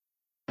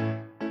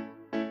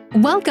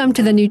Welcome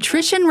to the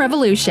Nutrition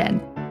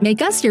Revolution.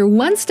 Make us your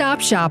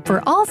one-stop shop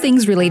for all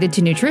things related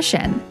to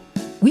nutrition.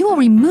 We will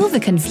remove the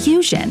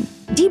confusion,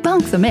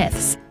 debunk the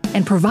myths,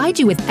 and provide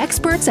you with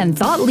experts and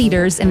thought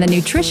leaders in the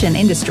nutrition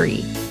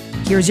industry.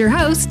 Here's your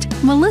host,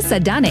 Melissa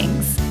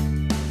Dunnings.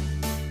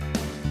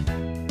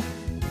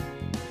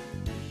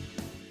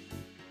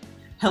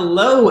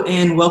 Hello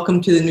and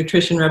welcome to the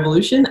Nutrition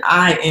Revolution.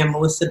 I am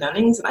Melissa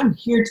Dunnings and I'm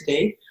here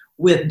today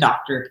with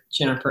Dr.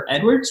 Jennifer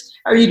Edwards.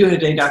 How are you doing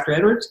today, Dr.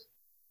 Edwards?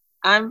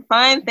 I'm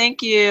fine,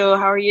 thank you.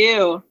 How are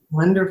you?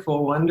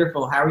 Wonderful,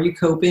 wonderful. How are you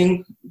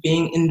coping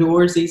being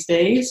indoors these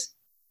days?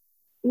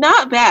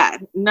 Not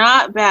bad,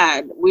 not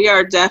bad. We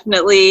are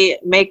definitely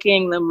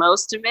making the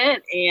most of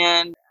it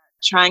and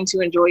trying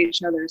to enjoy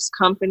each other's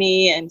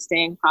company and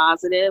staying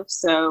positive.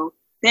 So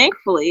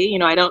thankfully,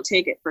 I don't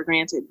take it for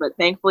granted, but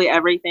thankfully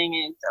everything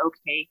is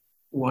okay.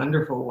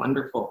 Wonderful,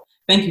 wonderful.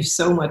 Thank you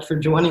so much for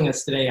joining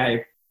us today.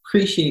 I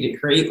appreciate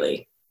it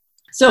greatly.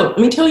 So let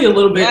me tell you a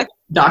little bit,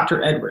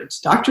 Dr. Edwards.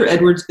 Dr.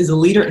 Edwards is a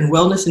leader in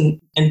wellness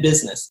and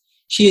business.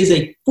 She is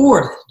a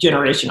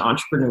fourth-generation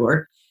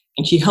entrepreneur,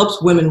 and she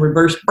helps women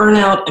reverse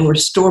burnout and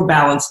restore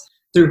balance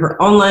through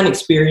her online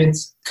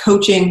experience,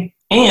 coaching,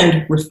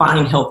 and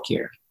Refine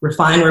Healthcare.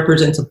 Refine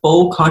represents a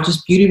bold,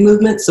 conscious beauty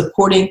movement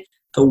supporting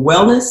the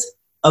wellness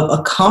of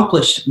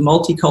accomplished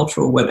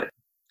multicultural women.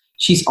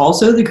 She's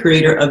also the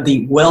creator of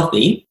the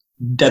Wealthy,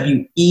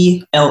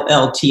 Wellthy,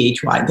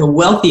 the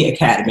Wealthy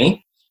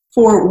Academy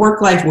for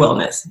work-life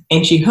wellness,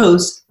 and she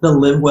hosts the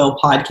Live Well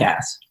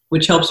podcast,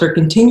 which helps her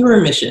continue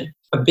her mission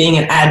of being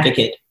an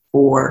advocate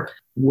for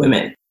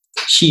women.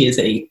 She is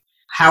a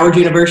Howard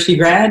University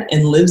grad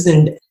and lives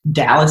in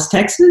Dallas,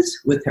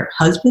 Texas with her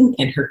husband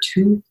and her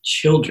two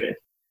children.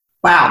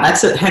 Wow,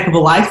 that's a heck of a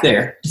life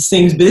there. It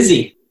seems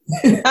busy.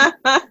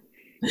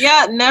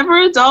 Yeah,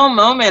 never a dull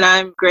moment.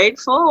 I'm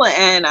grateful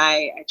and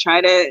I try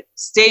to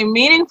stay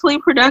meaningfully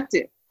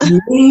productive.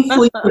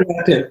 Meaningfully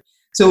productive.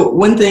 So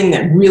one thing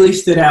that really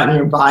stood out in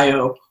your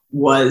bio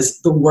was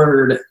the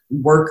word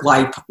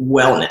work-life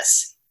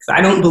wellness. Because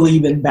I don't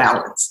believe in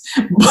balance.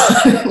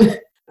 But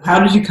how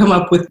did you come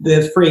up with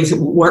the phrase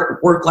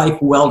work-life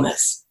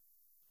wellness?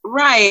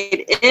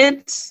 Right.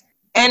 It's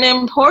an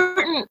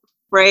important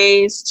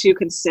phrase to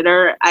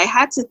consider. I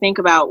had to think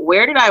about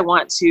where did I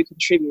want to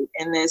contribute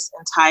in this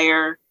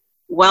entire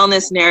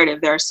wellness narrative.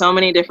 There are so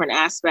many different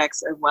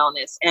aspects of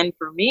wellness. And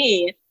for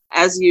me,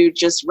 as you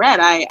just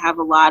read, I have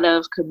a lot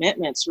of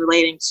commitments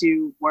relating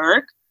to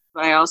work,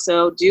 but I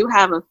also do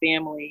have a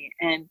family.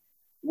 And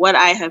what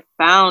I have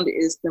found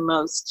is the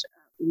most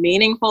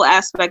meaningful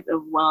aspect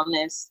of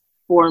wellness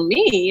for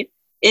me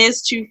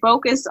is to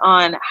focus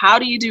on how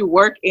do you do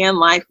work and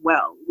life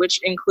well,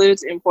 which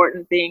includes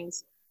important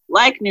things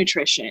like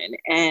nutrition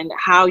and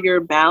how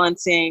you're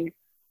balancing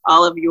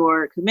all of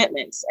your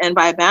commitments. And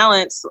by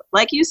balance,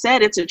 like you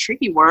said, it's a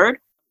tricky word.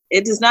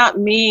 It does not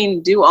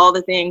mean do all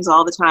the things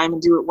all the time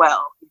and do it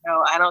well.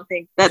 I don't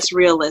think that's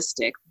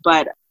realistic,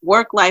 but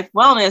work-life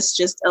wellness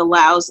just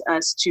allows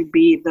us to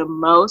be the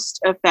most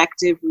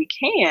effective we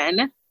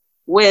can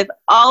with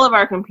all of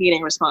our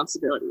competing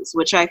responsibilities,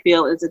 which I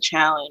feel is a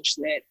challenge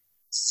that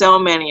so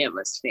many of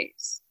us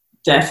face.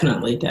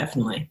 Definitely,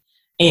 definitely.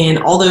 And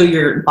although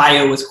your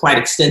bio was quite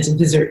extensive,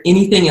 is there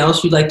anything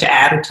else you'd like to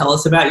add or tell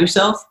us about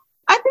yourself?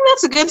 I think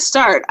that's a good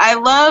start. I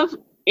love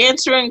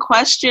answering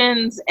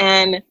questions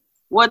and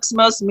what's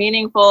most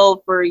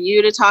meaningful for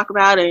you to talk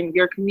about and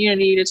your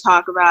community to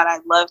talk about.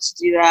 I'd love to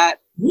do that.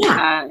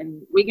 Yeah.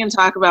 And we can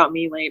talk about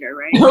me later,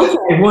 right?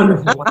 Okay,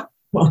 wonderful.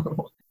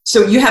 Wonderful.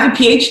 So you have a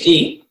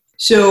PhD.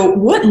 So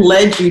what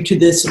led you to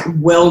this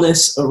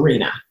wellness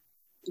arena?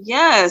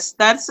 Yes,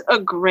 that's a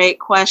great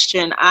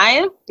question. I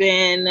have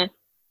been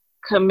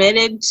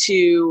committed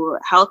to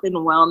health and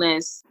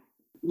wellness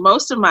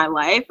most of my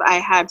life. I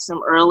had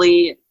some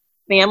early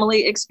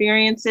family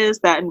experiences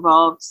that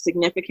involved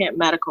significant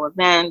medical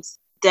events,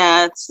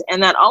 deaths,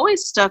 and that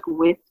always stuck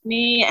with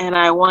me. And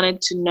I wanted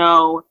to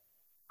know,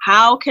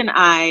 how can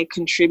I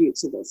contribute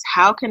to this?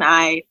 How can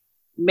I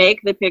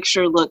make the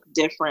picture look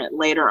different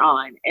later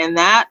on? And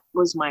that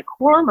was my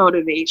core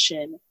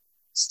motivation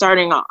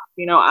starting off.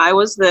 I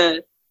was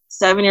the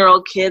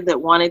 7-year-old kid that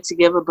wanted to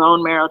give a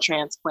bone marrow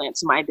transplant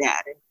to my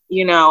dad,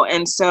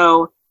 and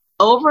so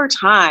over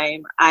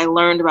time, I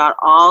learned about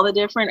all the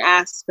different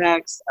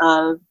aspects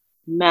of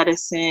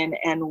medicine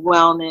and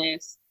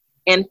wellness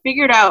and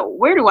figured out,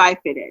 where do I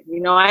fit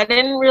in? I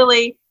didn't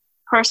really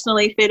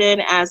personally fit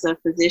in as a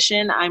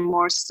physician. I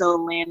more so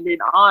landed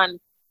on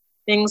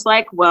things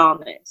like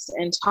wellness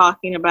and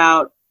talking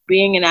about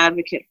being an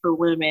advocate for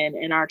women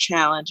and our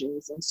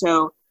challenges. And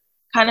so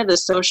kind of the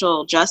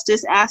social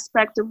justice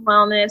aspect of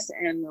wellness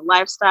and the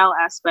lifestyle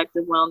aspect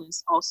of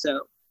wellness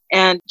also.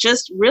 And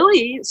just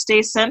really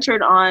stay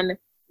centered on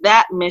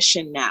that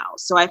mission now.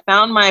 So I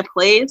found my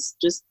place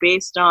just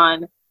based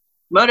on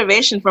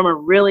motivation from a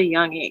really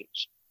young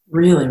age.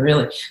 Really,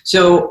 really.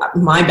 So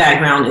my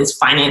background is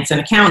finance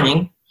and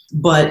accounting,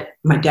 but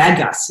my dad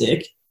got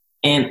sick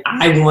and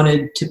I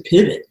wanted to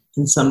pivot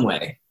in some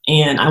way.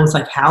 And I was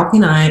like, how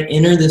can I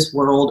enter this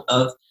world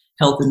of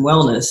health and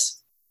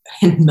wellness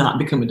and not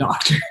become a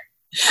doctor.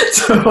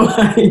 So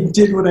I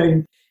did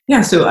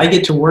so I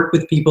get to work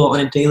with people on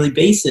a daily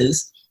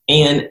basis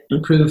and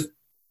improve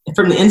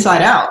from the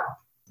inside out.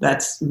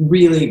 That's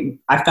really,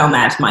 I found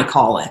that's my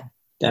calling,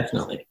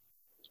 definitely.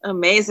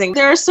 Amazing.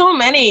 There are so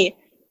many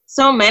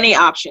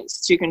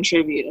options to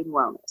contribute in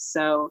wellness.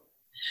 So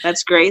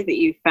that's great that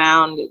you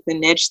found the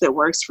niche that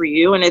works for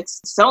you. And it's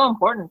so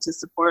important to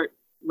support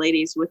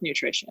ladies with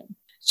nutrition.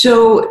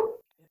 So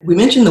we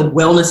mentioned the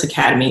Wellness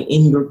Academy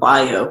in your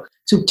bio.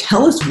 So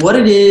tell us what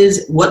it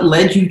is, what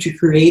led you to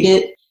create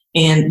it,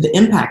 and the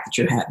impact that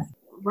you're having.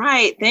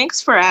 Right. Thanks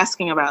for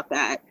asking about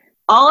that.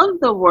 All of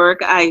the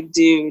work I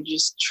do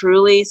just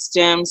truly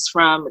stems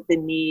from the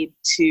need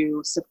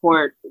to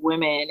support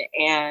women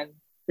and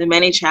the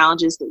many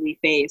challenges that we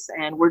face.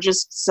 And we're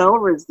just so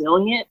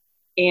resilient.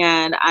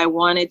 And I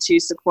wanted to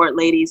support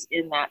ladies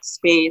in that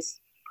space,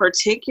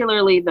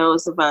 particularly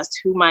those of us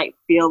who might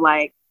feel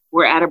like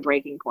we're at a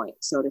breaking point,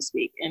 so to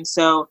speak. And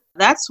so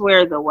that's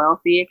where the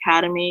Wealthy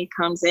Academy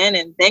comes in.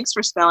 And thanks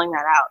for spelling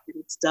that out.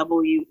 It's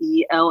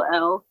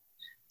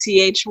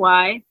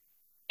WELLTHY.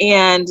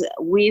 And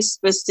we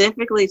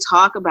specifically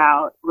talk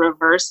about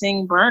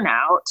reversing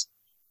burnout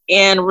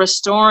and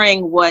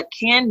restoring what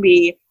can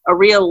be a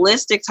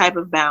realistic type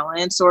of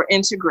balance or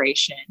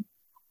integration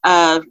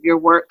of your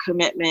work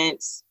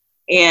commitments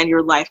and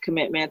your life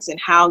commitments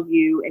and how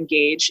you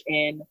engage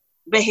in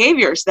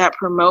behaviors that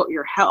promote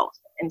your health.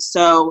 And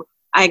so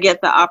I get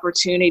the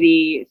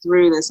opportunity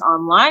through this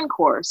online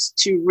course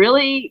to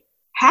really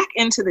hack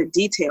into the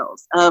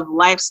details of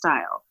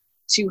lifestyle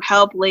to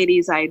help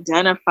ladies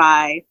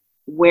identify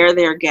where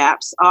their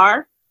gaps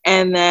are.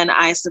 And then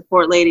I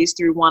support ladies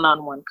through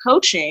one-on-one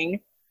coaching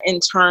in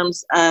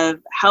terms of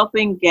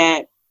helping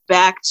get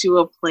back to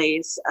a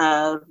place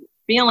of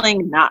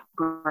feeling not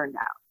burned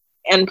out.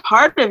 And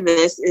part of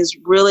this is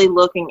really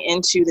looking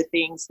into the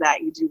things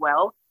that you do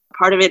well.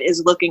 Part of it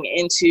is looking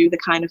into the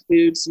kind of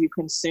foods you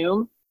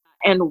consume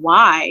and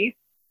why,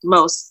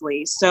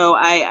 mostly. So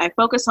I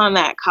focus on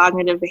that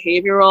cognitive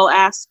behavioral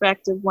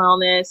aspect of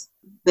wellness,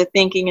 the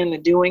thinking and the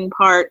doing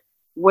part,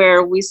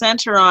 where we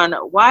center on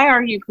why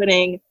are you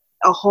putting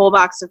a whole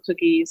box of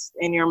cookies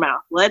in your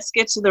mouth? Let's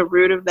get to the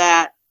root of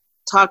that,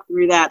 talk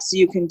through that so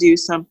you can do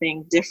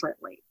something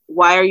differently.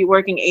 Why are you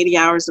working 80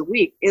 hours a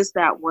week? Is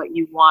that what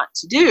you want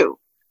to do?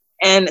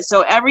 And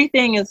so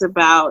everything is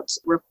about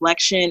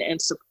reflection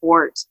and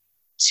support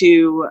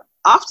to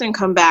often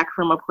come back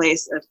from a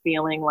place of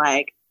feeling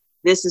like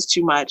this is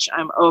too much,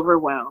 I'm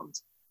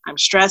overwhelmed, I'm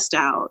stressed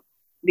out.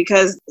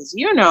 Because, as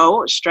you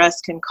know, stress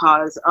can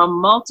cause a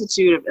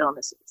multitude of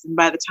illnesses. And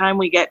by the time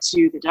we get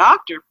to the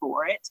doctor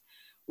for it,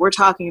 we're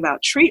talking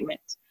about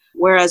treatment.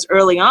 Whereas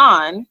early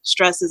on,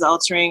 stress is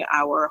altering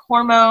our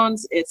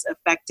hormones. It's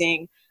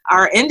affecting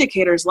our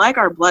indicators like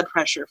our blood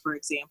pressure, for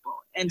example.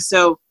 And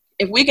so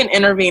if we can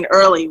intervene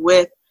early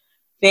with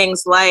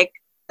things like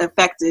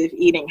effective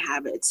eating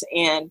habits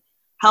and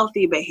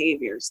healthy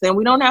behaviors, then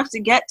we don't have to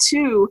get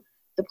to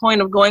the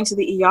point of going to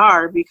the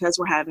ER because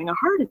we're having a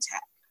heart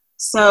attack.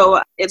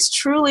 So it's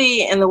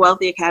truly in the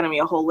Wealthy Academy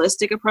a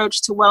holistic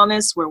approach to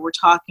wellness where we're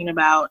talking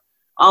about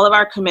all of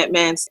our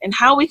commitments and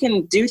how we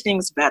can do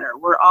things better.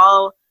 We're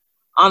all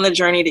on the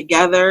journey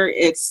together.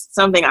 It's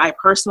something I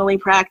personally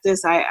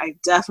practice. I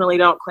definitely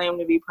don't claim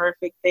to be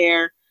perfect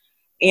there,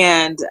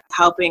 and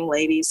helping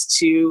ladies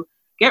to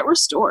get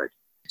restored.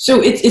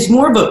 So it's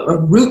more of a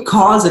root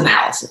cause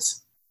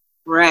analysis.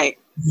 Right.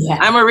 Yeah.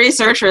 I'm a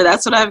researcher.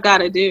 That's what I've got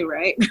to do,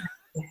 right?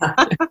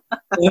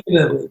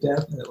 Yeah.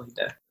 Definitely.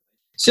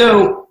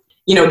 So,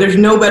 there's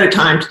no better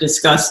time to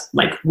discuss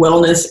like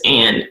wellness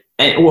and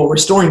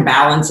restoring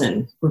balance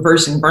and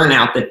reversing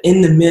burnout than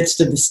in the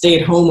midst of the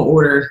stay-at-home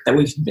order that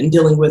we've been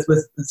dealing with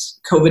this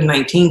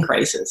COVID-19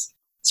 crisis.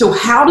 So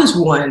how does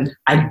one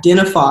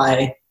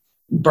identify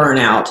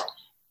burnout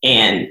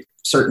and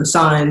certain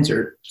signs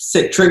or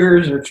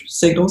triggers or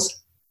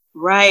signals?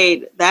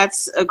 Right.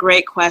 That's a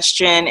great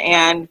question.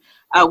 And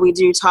we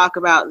do talk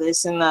about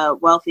this in the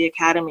Wealthy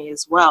Academy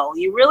as well.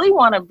 You really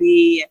want to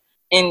be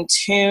in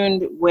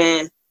tune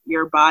with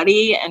your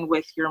body and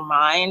with your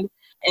mind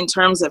in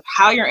terms of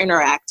how you're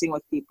interacting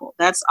with people.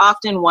 That's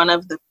often one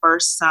of the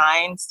first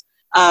signs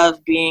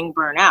of being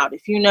burnt out.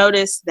 If you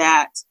notice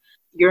that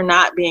you're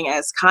not being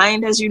as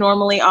kind as you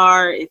normally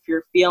are, if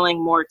you're feeling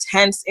more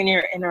tense in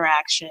your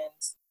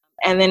interactions,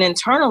 and then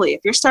internally,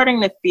 if you're starting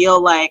to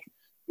feel like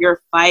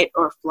your fight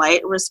or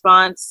flight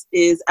response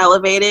is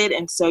elevated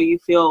and so you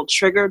feel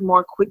triggered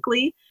more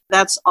quickly,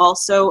 that's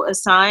also a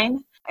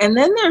sign. And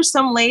then there's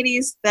some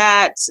ladies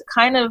that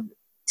kind of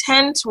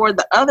tend toward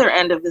the other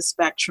end of the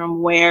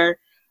spectrum where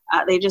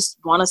they just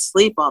want to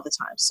sleep all the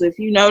time. So if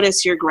you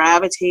notice you're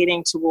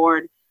gravitating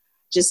toward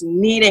just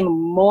needing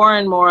more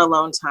and more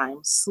alone time,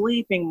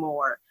 sleeping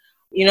more,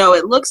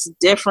 it looks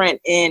different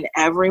in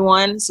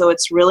everyone. So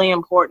it's really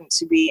important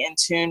to be in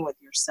tune with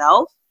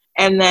yourself.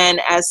 And then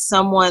as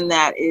someone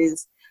that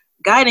is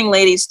guiding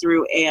ladies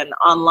through an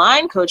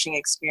online coaching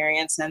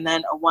experience and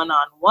then a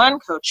one-on-one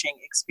coaching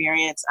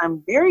experience,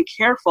 I'm very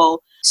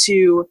careful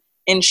to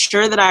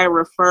ensure that I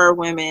refer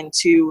women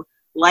to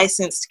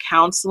licensed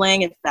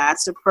counseling if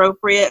that's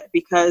appropriate,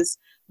 because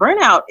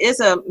burnout is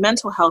a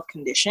mental health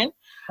condition,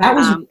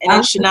 and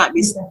it should not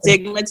be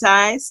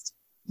stigmatized.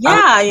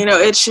 Yeah,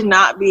 it should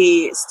not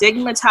be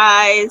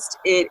stigmatized.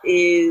 It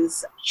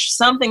is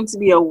something to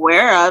be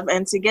aware of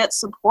and to get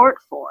support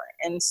for.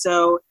 And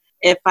so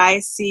if I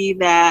see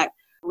that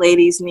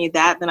ladies need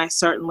that, then I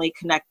certainly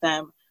connect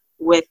them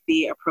with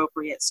the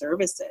appropriate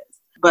services.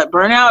 But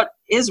burnout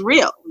is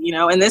real,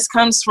 and this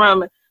comes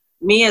from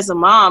me as a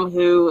mom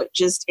who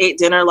just ate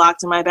dinner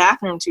locked in my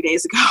bathroom 2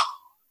 days ago.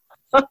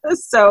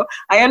 So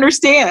I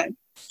understand.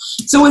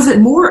 So is it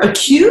more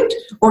acute,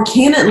 or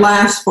can it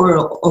last for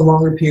a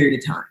longer period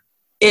of time?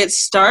 It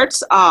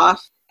starts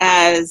off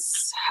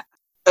as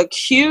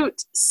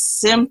acute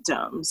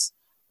symptoms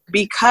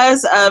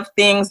because of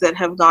things that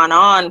have gone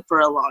on for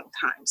a long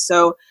time.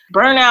 So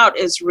burnout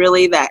is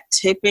really that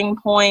tipping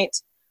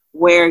point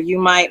where you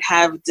might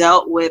have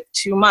dealt with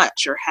too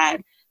much or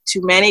had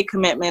too many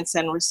commitments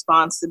and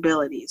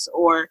responsibilities,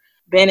 or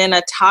been in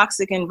a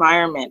toxic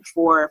environment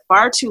for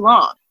far too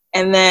long.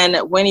 And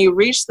then when you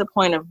reach the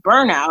point of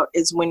burnout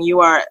is when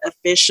you are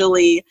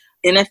officially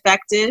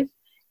ineffective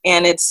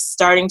and it's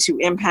starting to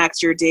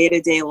impact your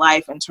day-to-day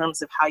life in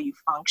terms of how you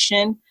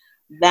function.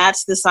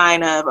 That's the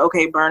sign of,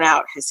 okay,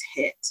 burnout has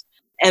hit.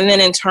 And then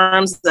in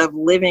terms of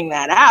living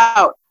that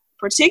out,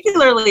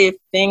 particularly if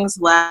things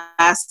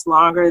last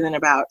longer than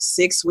about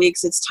 6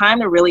 weeks, it's time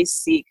to really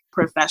seek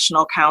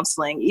professional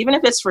counseling, even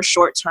if it's for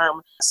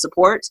short-term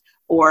support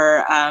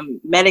or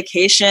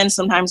medication.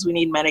 Sometimes we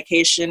need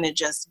medication to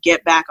just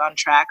get back on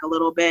track a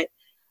little bit.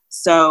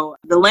 So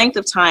the length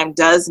of time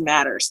does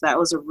matter. So that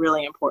was a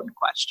really important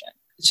question.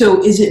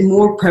 So is it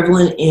more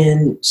prevalent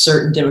in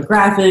certain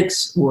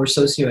demographics or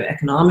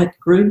socioeconomic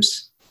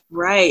groups?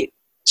 Right.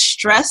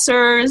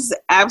 Stressors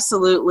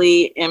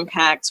absolutely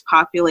impact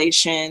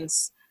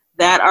populations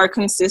that are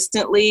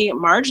consistently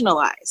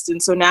marginalized.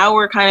 And so now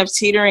we're kind of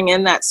teetering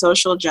in that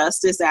social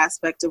justice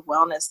aspect of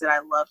wellness that I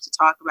love to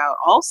talk about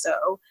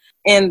also,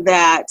 in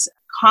that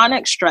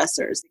chronic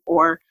stressors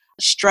or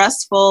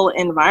stressful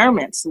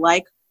environments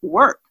like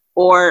work,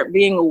 or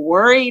being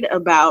worried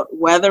about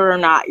whether or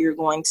not you're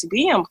going to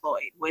be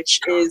employed, which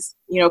is,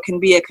 can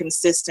be a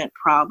consistent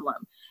problem,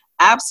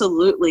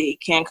 absolutely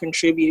can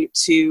contribute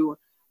to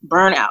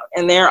burnout.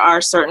 And there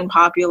are certain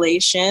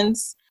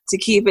populations, to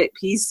keep it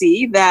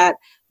PC, that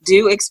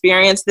do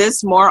experience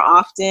this more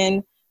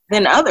often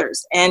than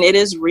others. And it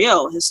is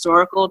real.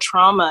 Historical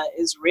trauma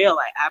is real.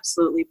 I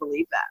absolutely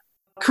believe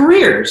that.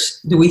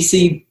 Careers. Do we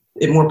see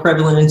it more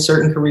prevalent in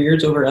certain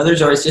careers over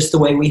others, or is it just the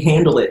way we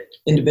handle it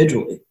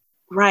individually?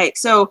 Right.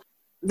 So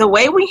the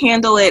way we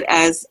handle it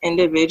as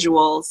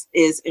individuals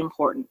is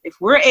important. If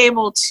we're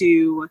able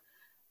to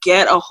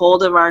get a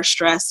hold of our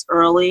stress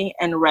early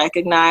and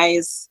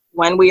recognize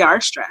when we are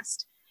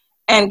stressed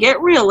and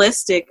get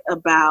realistic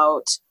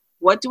about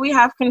what do we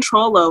have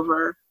control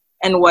over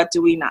and what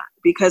do we not,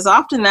 because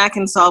often that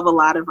can solve a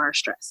lot of our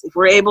stress. If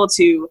we're able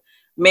to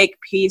make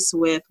peace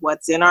with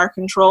what's in our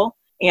control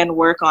and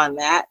work on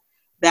that,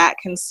 that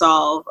can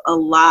solve a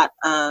lot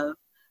of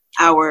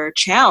our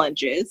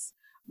challenges.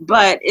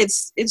 But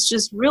it's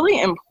just really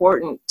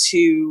important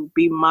to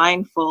be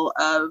mindful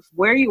of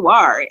where you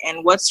are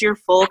and what's your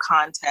full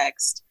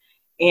context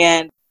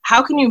and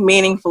how can you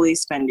meaningfully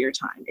spend your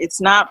time.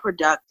 It's not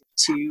productive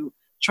to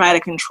try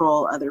to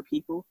control other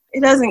people.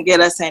 It doesn't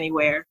get us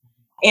anywhere.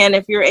 And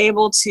if you're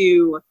able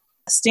to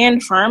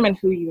stand firm in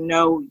who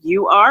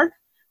you are,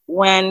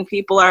 when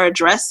people are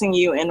addressing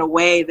you in a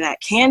way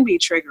that can be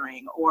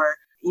triggering or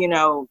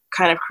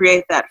kind of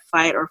create that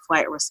fight or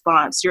flight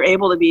response, you're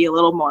able to be a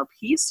little more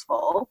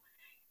peaceful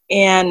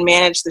and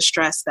manage the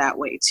stress that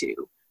way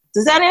too.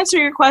 Does that answer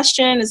your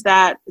question? Is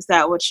that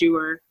what you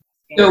were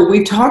saying? So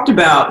we talked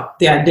about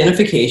the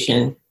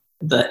identification,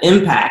 the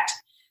impact.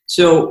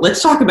 So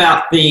let's talk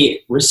about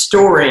the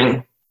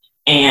restoring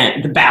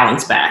and the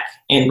balance back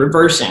and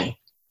reversing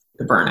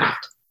the burnout.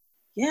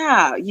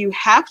 Yeah, you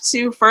have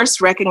to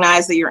first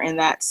recognize that you're in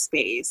that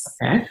space.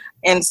 Okay.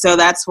 And so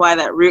that's why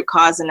that root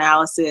cause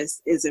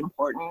analysis is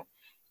important.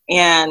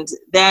 And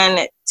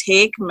then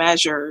take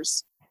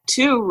measures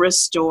to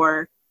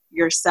restore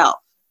yourself.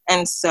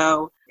 And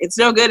so it's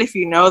no good if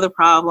you know the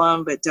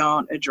problem but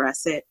don't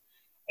address it.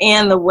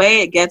 And the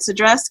way it gets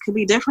addressed could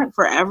be different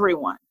for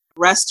everyone.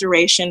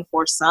 Restoration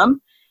for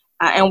some,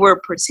 and we're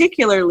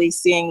particularly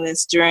seeing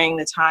this during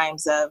the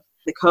times of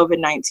the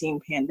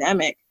COVID-19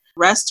 pandemic.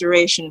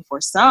 Restoration for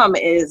some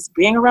is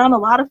being around a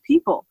lot of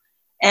people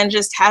and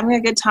just having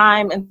a good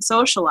time and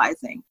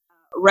socializing.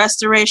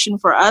 Restoration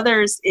for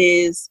others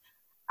is,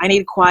 I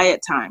need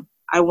quiet time.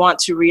 I want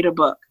to read a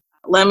book.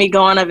 Let me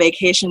go on a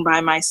vacation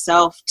by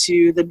myself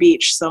to the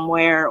beach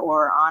somewhere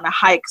or on a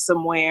hike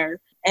somewhere.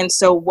 And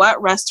so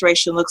what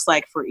restoration looks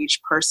like for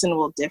each person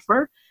will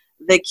differ.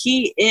 The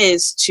key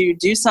is to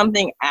do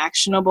something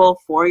actionable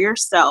for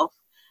yourself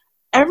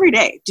every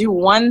day. Do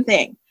one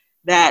thing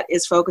that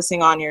is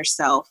focusing on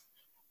yourself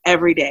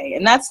every day.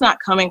 And that's not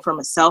coming from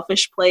a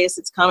selfish place.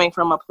 It's coming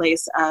from a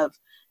place of,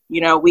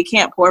 we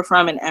can't pour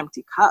from an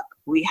empty cup.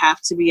 We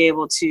have to be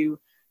able to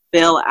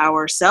fill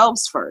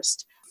ourselves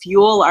first.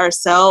 Fuel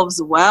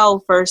ourselves well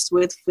first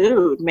with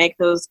food. Make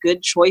those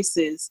good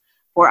choices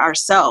for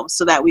ourselves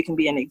so that we can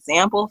be an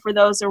example for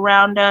those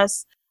around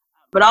us,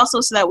 but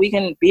also so that we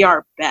can be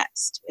our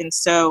best. And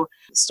so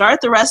start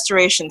the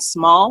restoration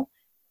small.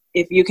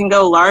 If you can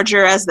go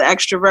larger as the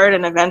extrovert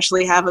and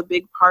eventually have a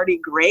big party,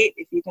 great.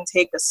 If you can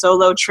take a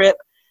solo trip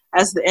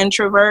as the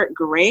introvert,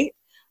 great.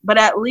 But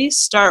at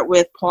least start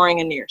with pouring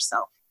into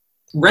yourself.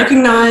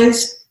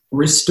 Recognize,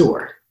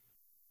 restore.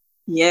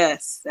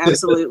 Yes,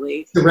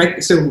 absolutely.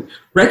 So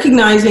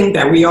recognizing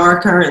that we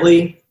are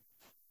currently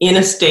in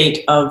a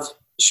state of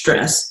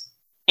stress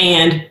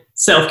and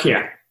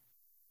self-care.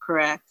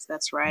 Correct.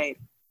 That's right.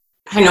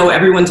 I know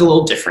everyone's a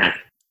little different.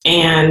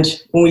 And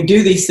when we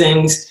do these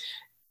things,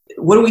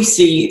 what do we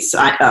see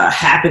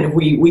happen if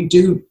we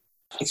do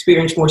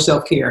experience more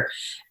self-care?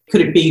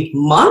 Could it be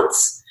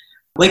months?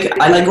 Like,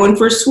 I like going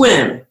for a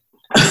swim.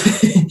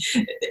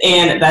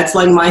 And that's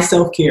like my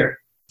self-care.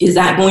 Is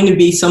that going to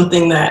be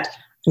something that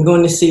I'm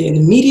going to see an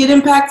immediate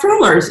impact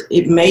from, or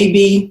it may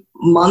be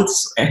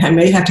months and I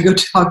may have to go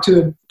talk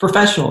to a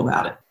professional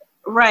about it?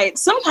 Right.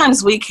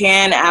 Sometimes we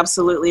can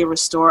absolutely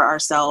restore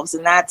ourselves,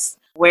 and that's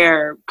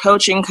where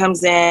coaching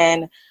comes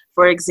in.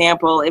 For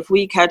example, if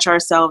we catch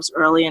ourselves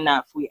early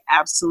enough, we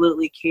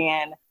absolutely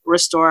can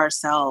restore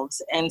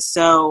ourselves. And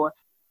so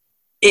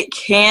it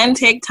can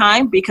take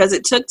time because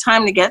it took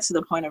time to get to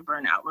the point of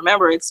burnout.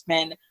 Remember, it's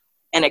been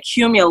an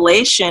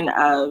accumulation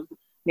of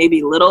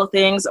maybe little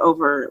things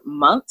over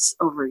months,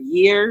 over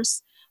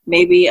years,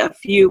 maybe a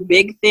few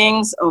big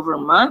things over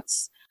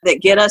months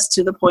that get us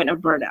to the point of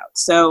burnout.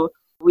 So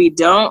we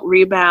don't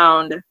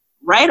rebound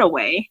right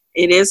away.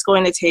 It is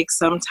going to take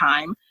some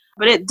time,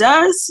 but it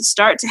does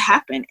start to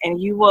happen, and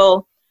you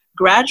will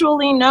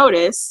gradually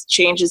notice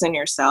changes in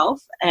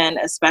yourself. And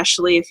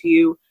especially if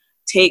you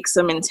take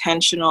some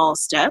intentional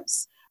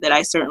steps that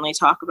I certainly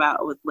talk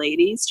about with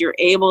ladies, you're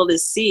able to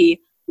see,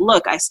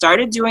 look, I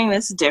started doing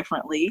this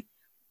differently,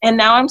 and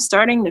now I'm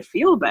starting to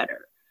feel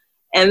better.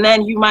 And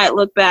then you might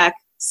look back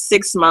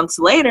 6 months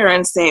later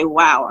and say,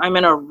 wow, I'm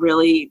in a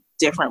really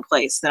different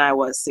place than I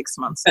was 6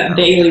 months ago. That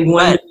daily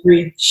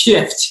 1-3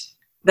 shift.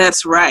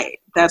 That's right.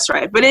 That's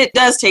right. But it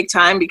does take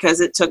time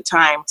because it took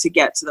time to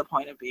get to the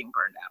point of being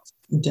burned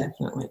out.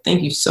 Definitely.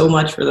 Thank you so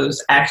much for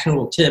those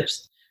actionable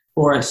tips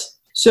for us.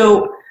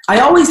 So I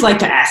always like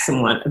to ask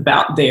someone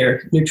about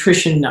their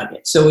nutrition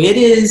nugget. So it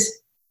is,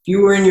 if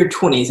you were in your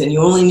 20s and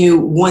you only knew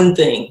one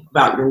thing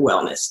about your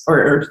wellness,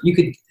 or you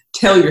could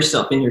tell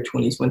yourself in your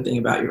 20s one thing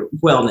about your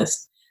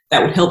wellness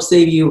that would help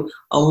save you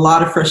a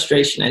lot of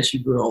frustration as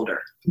you grew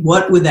older,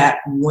 what would that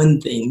one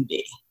thing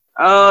be?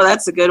 Oh,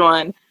 that's a good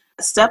one.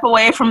 Step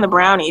away from the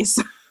brownies.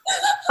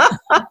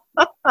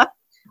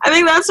 I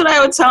think that's what I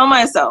would tell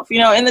myself. You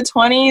know, in the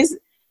 20s,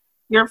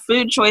 your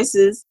food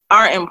choices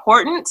are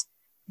important.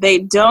 They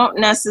don't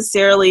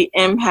necessarily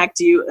impact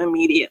you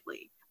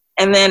immediately.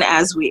 And then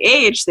as we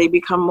age, they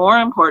become more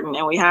important,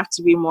 and we have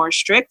to be more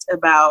strict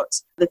about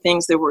the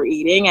things that we're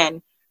eating.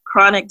 And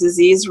chronic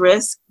disease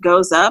risk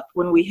goes up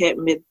when we hit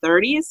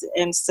mid-30s.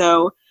 And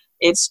so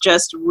it's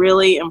just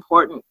really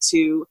important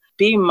to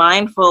be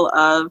mindful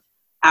of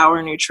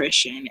our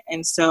nutrition.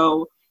 And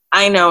so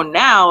I know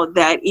now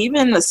that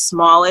even the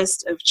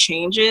smallest of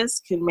changes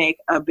can make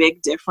a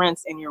big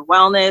difference in your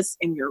wellness,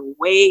 in your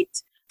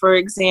weight, for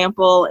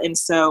example. And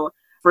so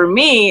for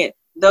me,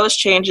 those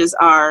changes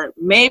are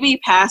maybe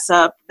pass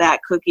up that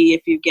cookie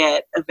if you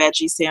get a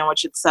veggie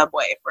sandwich at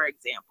Subway, for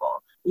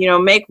example. You know,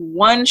 make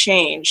one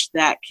change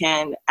that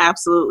can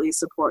absolutely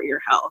support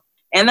your health.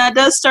 And that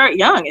does start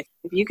young. If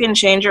you can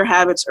change your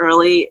habits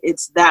early,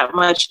 it's that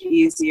much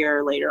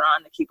easier later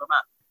on to keep them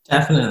up.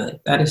 Definitely.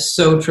 That is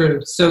so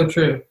true. So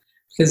true.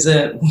 Because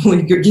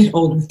when you get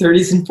older,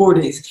 30s and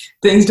 40s,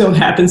 things don't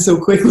happen so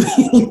quickly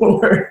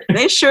anymore.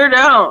 They sure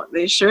don't.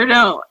 They sure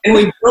don't. And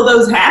we build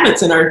those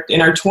habits in our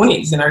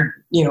 20s, in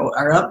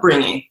our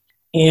upbringing.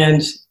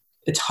 And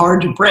it's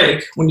hard to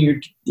break when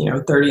you're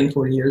 30 and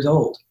 40 years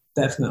old.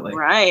 Definitely.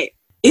 Right.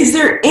 Is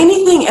there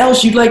anything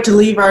else you'd like to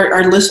leave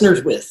our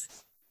listeners with?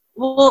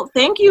 Well,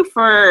 thank you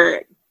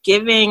for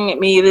giving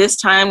me this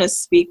time to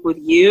speak with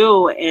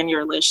you and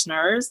your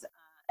listeners.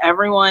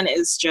 Everyone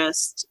is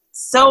just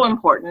so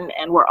important,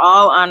 and we're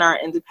all on our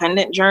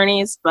independent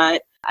journeys,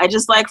 but I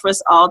just like for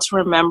us all to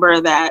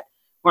remember that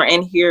we're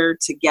in here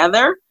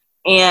together,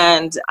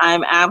 and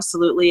I'm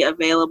absolutely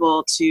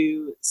available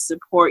to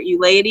support you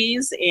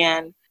ladies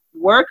and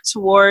work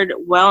toward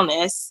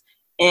wellness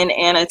in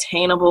an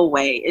attainable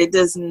way. It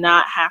does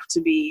not have to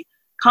be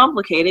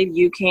complicated.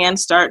 You can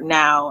start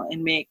now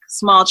and make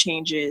small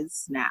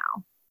changes now.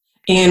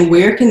 And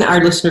where can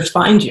our listeners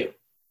find you?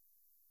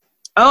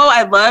 Oh,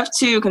 I'd love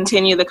to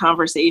continue the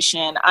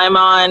conversation. I'm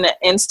on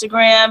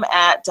Instagram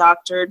at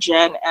Dr.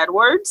 Jen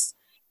Edwards,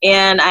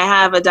 and I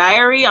have a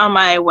diary on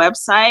my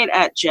website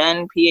at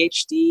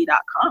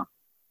jenphd.com.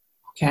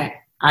 Okay.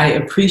 I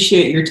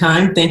appreciate your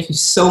time. Thank you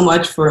so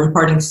much for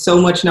imparting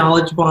so much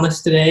knowledge upon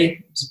us today.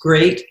 It was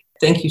great.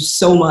 Thank you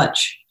so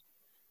much.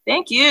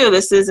 Thank you.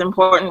 This is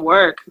important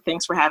work.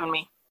 Thanks for having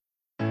me.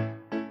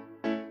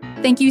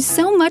 Thank you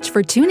so much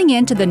for tuning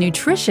in to the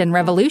Nutrition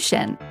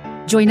Revolution.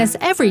 Join us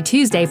every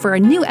Tuesday for a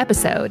new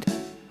episode.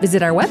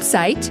 Visit our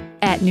website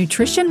at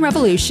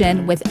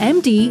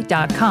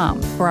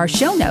nutritionrevolutionwithmd.com for our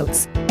show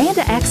notes and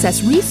to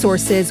access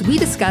resources we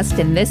discussed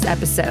in this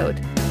episode.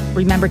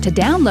 Remember to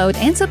download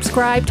and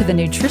subscribe to the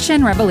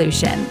Nutrition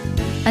Revolution.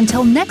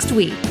 Until next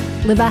week,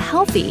 live a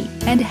healthy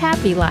and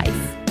happy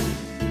life.